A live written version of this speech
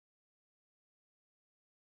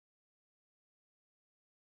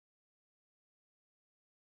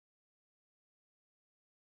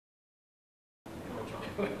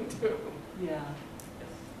going to. Yeah.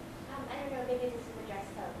 I don't know, maybe this is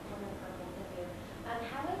addressed to one of both of you.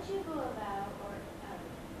 How would you go about, or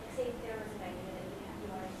say there was an idea that you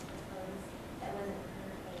wanted to propose that wasn't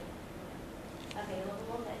currently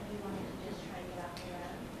available that you wanted to just try and get off the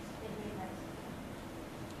ground?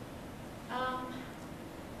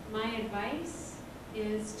 My advice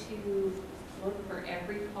is to look for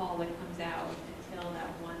every call that comes out until that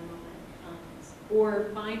one moment comes,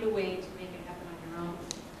 or find a way to make it happen on your own.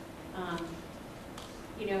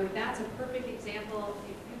 You know, that's a perfect example.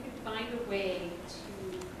 If you could find a way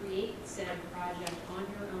to create said project on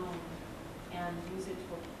your own and use it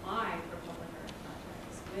to apply for public art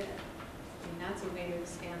projects with, I mean, that's a way to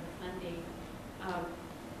expand the funding.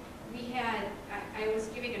 I was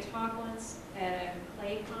giving a talk once at a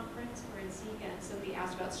clay conference. We're in Seca, and somebody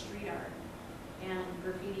asked about street art and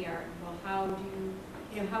graffiti art. Well, how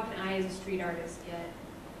can I as a street artist get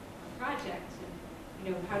a project?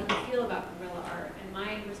 And, how do you feel about guerrilla art? And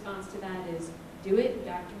my response to that is, do it,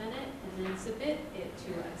 document it, and then submit it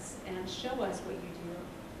to us and show us what you do.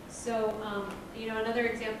 So, another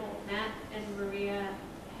example, Matt and Maria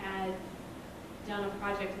had done a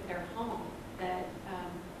project at their home that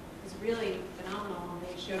was really phenomenal.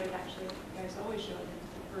 They showed it, actually, you guys always showed it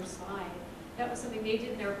in the first slide. That was something they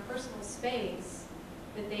did in their personal space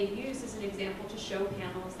that they used as an example to show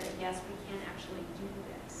panels that, yes, we can actually do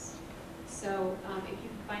this. So if you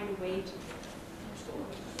can find a way to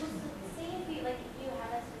Say if you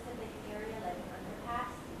have a specific area like an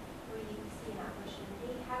underpass where you see an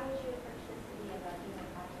opportunity, how would you approach the city about doing a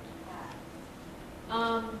project like that?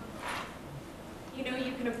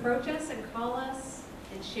 You can approach us and call us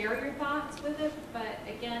and share your thoughts with it, but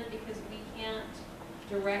again, because we can't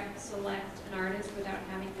select an artist without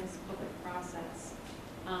having this public process,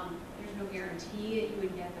 there's no guarantee that you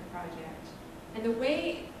would get the project. And the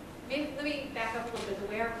way, let me back up a little bit,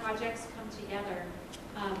 the way our projects come together,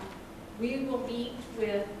 we will meet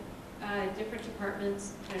with different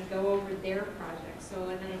departments and go over their projects. So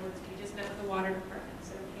in other words, we just met with the water department and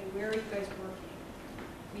said, okay, where are you guys working?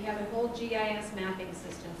 We have a whole GIS mapping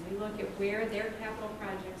system. We look at where their capital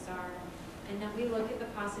projects are, and then we look at the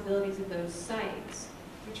possibilities of those sites.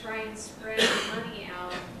 We try and spread the money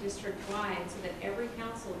out district-wide so that every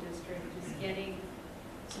council district is getting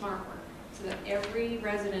smart work, so that every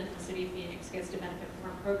resident in the city of Phoenix gets to benefit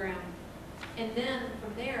from our program. And then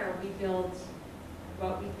from there, we build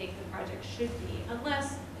what we think the project should be.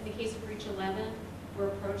 Unless, in the case of Reach 11, we're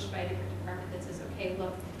approached by a different department that says, okay,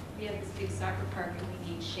 look, we have this big soccer park and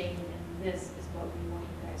we need shade, and this is what we want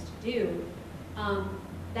you guys to do.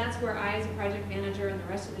 That's where I, as a project manager, and the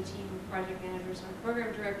rest of the team of project managers and our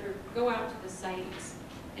program director go out to the sites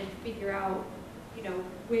and figure out,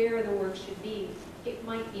 where the work should be. It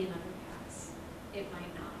might be an underpass. It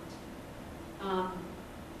might not.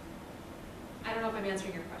 I don't know if I'm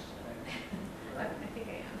answering your question. I think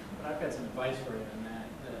I am. But I've got some advice for you on that.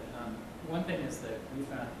 One thing is that we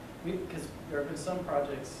found, because there have been some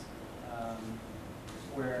projects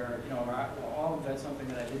where, I'll invent something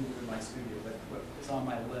that I didn't do in my studio, but is on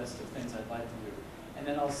my list of things I'd like to do. And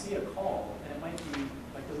then I'll see a call, and it might be,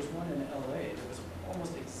 like there was one in LA that was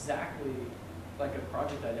almost exactly like a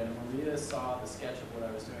project I did. And Maria saw the sketch of what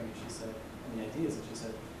I was doing, and she said, and the ideas, and she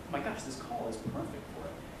said, oh my gosh, this call is perfect for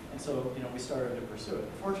it. And so, we started to pursue it.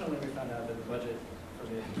 Fortunately, we found out that the budget for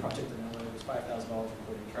the project in LA was $5,000,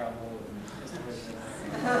 including travel and installation.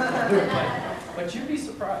 But you'd be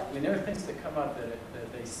surprised. I mean, there are things that come up that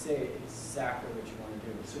they say exactly what you want to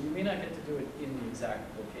do. So you may not get to do it in the exact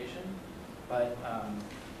location, but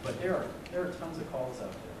there are tons of calls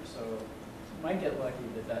out there. So you might get lucky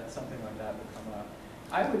that something like that would come up.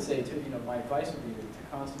 I would say too, my advice would be to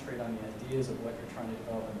concentrate on the ideas of what you're trying to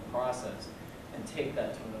develop in the process and take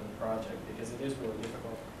that to another project, because it is really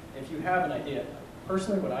difficult. If you have an idea,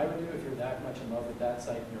 personally what I would do if you're that much in love with that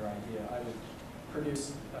site and your idea, I would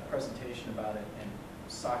produce a presentation about it and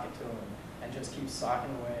sock it to them and just keep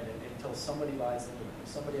socking away at it until somebody buys into it. If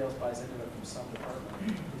somebody else buys into it from some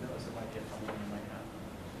department, who knows, it might get funding, it might not.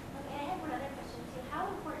 Okay, I have one other question too. How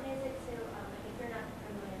important is it to, if you're not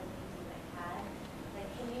familiar with using CAD,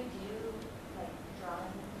 can you do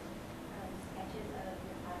drawing sketches of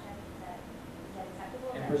your project? Is that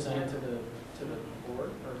acceptable? And present it to the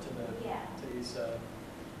board or to these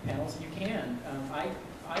panels. You can.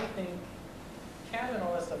 I think CAD and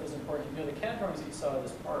all that stuff is important. The CAD drawings that you saw of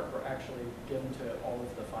this park were actually given to all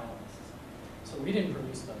of the finalists. So we didn't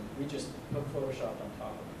produce them. We just put Photoshop on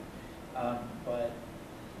top of them. But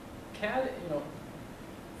CAD,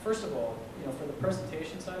 first of all, for the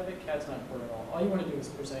presentation side of it, CAD's not important at all. All you want to do is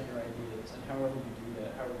present your ideas, and however you do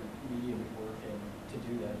that, however medium you work in to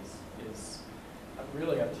do that is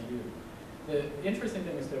really up to you. The interesting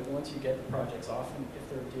thing is that once you get the projects, often if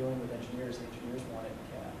they're dealing with engineers, the engineers want it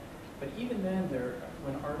in CAD. But even then,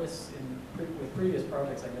 when artists with previous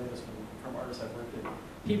projects, I know this from artists I've worked with,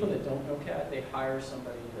 people that don't know CAD, they hire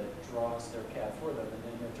somebody that draws their CAD for them, and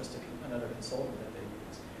then they're just another consultant that they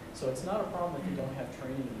use. So it's not a problem if you don't have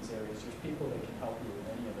training in these areas. There's people that can help you with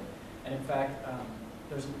any of it. And in fact,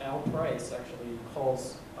 there's Al Price actually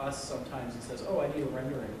calls us sometimes and says, "Oh, I need a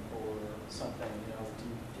rendering for something.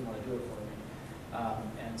 Do you want to do it for me?"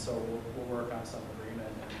 And so we'll work on some agreement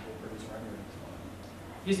and we'll produce renderings for him.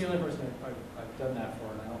 He's the only person I've done that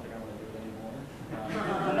for, and I don't think I want to do it anymore.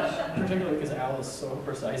 Particularly because Al is so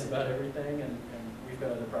precise about everything, and we've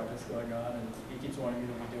got other projects going on, and he keeps wanting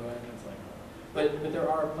me to do it, and it's like, oh. But there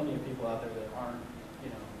are plenty of people out there that aren't,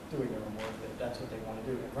 doing their own work, that's what they want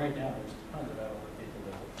to do. And right now, there's tons of out-of-work people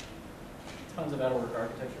tons of out-of-work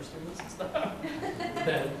architecture students and stuff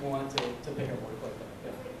that want to pick up work like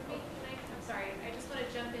that. Yeah. I'm sorry, I just want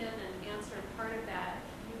to jump in and answer part of that.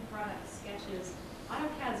 You brought up sketches.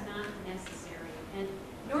 AutoCAD's not necessary, and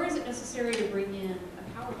nor is it necessary to bring in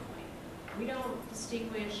a PowerPoint. We don't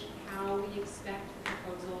distinguish how we expect the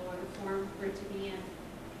proposal or the form for it to be in.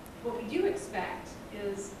 What we do expect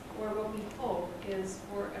is, or what we hope is,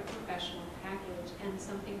 for a professional package and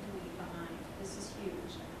something to leave behind. This is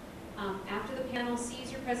huge. After the panel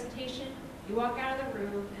sees your presentation, you walk out of the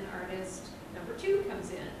room and artist number 2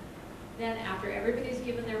 comes in. Then after everybody's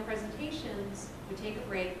given their presentations, we take a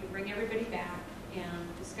break, we bring everybody back,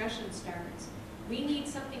 and discussion starts. We need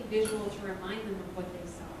something visual to remind them of what they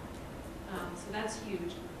saw. So that's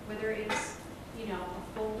huge. Whether it's a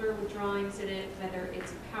folder with drawings in it, whether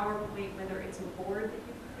it's a PowerPoint, whether it's a board that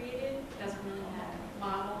you've created, doesn't really matter.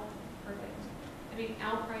 Model, perfect. I mean,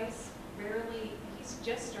 Al Price rarely, he's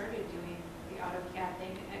just started doing the AutoCAD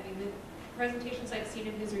thing. I mean, the presentations I've seen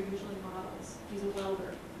of his are usually models. He's a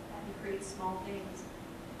welder. He creates small things.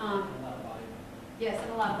 A lot of body. Yes,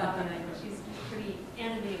 and a lot of body language. He's a pretty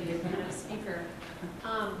animated kind of speaker.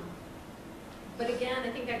 But again, I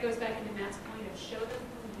think that goes back into Matt's point of show them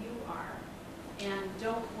who you are, and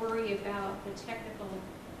don't worry about the technical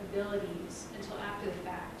abilities until after the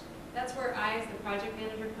fact. That's where I, as the project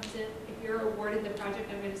manager, comes in. If you're awarded the project,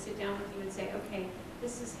 I'm going to sit down with you and say, okay,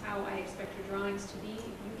 this is how I expect your drawings to be. If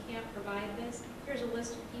you can't provide this, here's a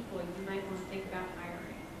list of people you might want to think about hiring.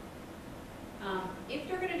 If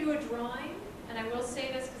you're going to do a drawing, and I will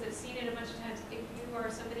say this because I've seen it a bunch of times, if you are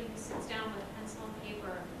somebody who sits down with pencil and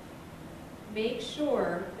paper, make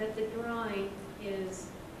sure that the drawing is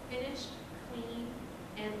finished, clean,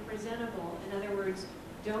 and presentable. In other words,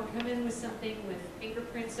 don't come in with something with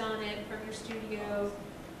fingerprints on it from your studio,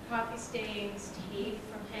 coffee stains, tape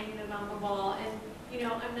from hanging it on the wall. And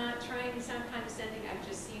I'm not trying to sound condescending, I've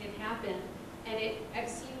just seen it happen. And I've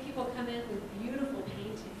seen people come in with beautiful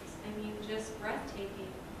paintings. I mean, just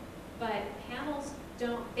breathtaking. But panels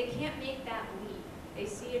they can't make that leap. They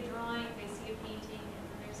see a drawing, they see a painting, and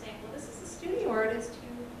then they're saying, well, this is a studio artist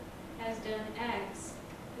who has done X.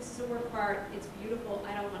 This is a work of art, it's beautiful,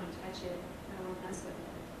 I don't want to touch it, I don't want to mess with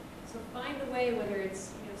it. So find a way, whether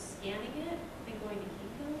it's scanning it and going to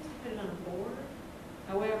Kinko to put it on a board,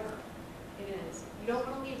 however it is. You don't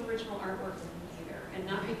want to leave original artwork with me either, and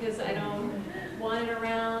not because I don't want it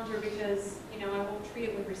around or because I won't treat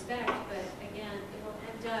it with respect, but again, it will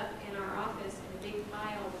end up in our office in a big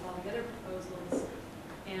pile with all the other proposals,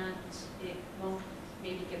 and it won't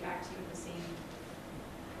maybe get back to you in the same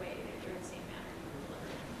way, or in the same manner you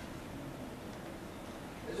delivered.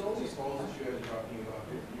 There's all these calls that you guys are talking about.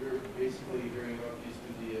 You're basically hearing about these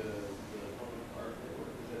through the public art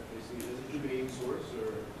network. Is that basically, is it your main source,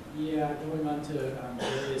 or? Yeah, going on to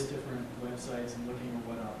various different websites and looking at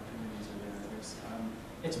what opportunities are there.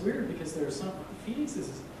 It's weird because there's Phoenix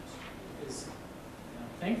is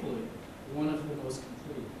thankfully one of the most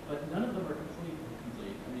complete, but none of them are completely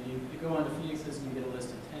complete. I mean, you go on to Phoenix's and you get a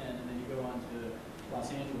list of 10, and then you go on to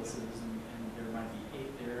Los Angeles's and there might be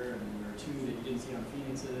 8 there, and there are 2 that you didn't see on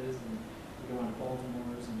Phoenix's, and you go on to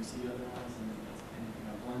Baltimore's and you see other ones, and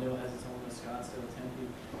Glendale has its own list, Scottsdale, Tempe.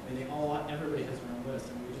 I mean, everybody has their own list,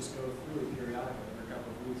 and we just go through periodically every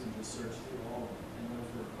couple of weeks and just search through all of them and look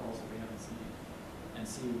for calls that we haven't seen, and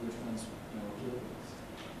see which ones appeal to us.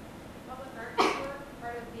 Public art network,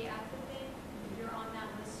 part of the active thing, if you're on that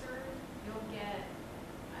listserv, you'll get,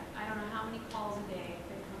 I don't know how many calls a day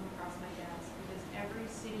that come across my desk, because every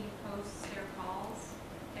city posts their calls,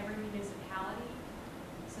 every municipality,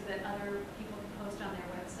 so that other people can post on their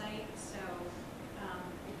website. So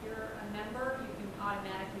if you're a member, you can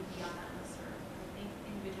automatically be on that listserv. I think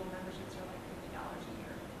individual memberships are like $50 a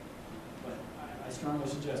year. But I strongly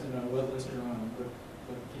suggest, what list you're on, what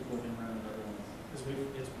people have been around and other ones. Because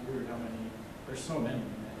it's weird how many, there's so many,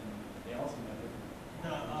 and they all seem like different.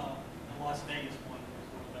 The Las Vegas one is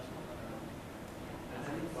one of the best ones I've ever. And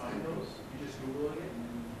how do you find those? You just Googling it?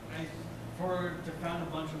 To found a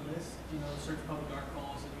bunch of lists, search public art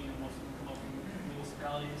calls, and most of them come up from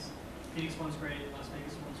municipalities. Phoenix one's great, Las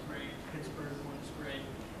Vegas one's great, Pittsburgh one's great.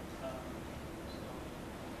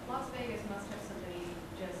 Las Vegas must have somebody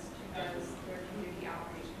just who does their community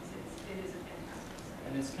outreach, because it is a fantastic site.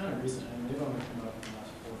 And it's kind of recent, I mean, they've only come up in the